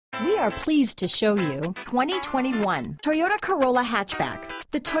We are pleased to show you 2021 Toyota Corolla Hatchback.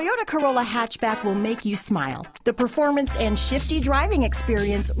 The Toyota Corolla Hatchback will make you smile. The performance and shifty driving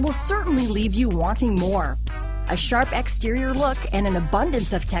experience will certainly leave you wanting more. A sharp exterior look and an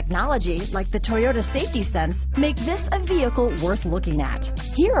abundance of technology like the Toyota Safety Sense make this a vehicle worth looking at.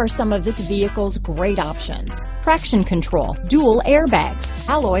 Here are some of this vehicle's great options: traction control, dual airbags,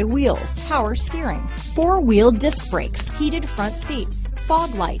 alloy wheels, power steering, four-wheel disc brakes, heated front seats,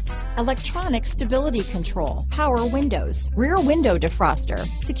 fog lights, electronic stability control, power windows, rear window defroster,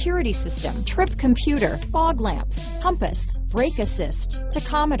 security system, trip computer, fog lamps, compass, brake assist,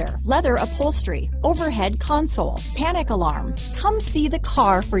 tachometer, leather upholstery, overhead console, panic alarm. Come see the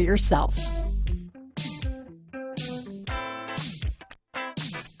car for yourself.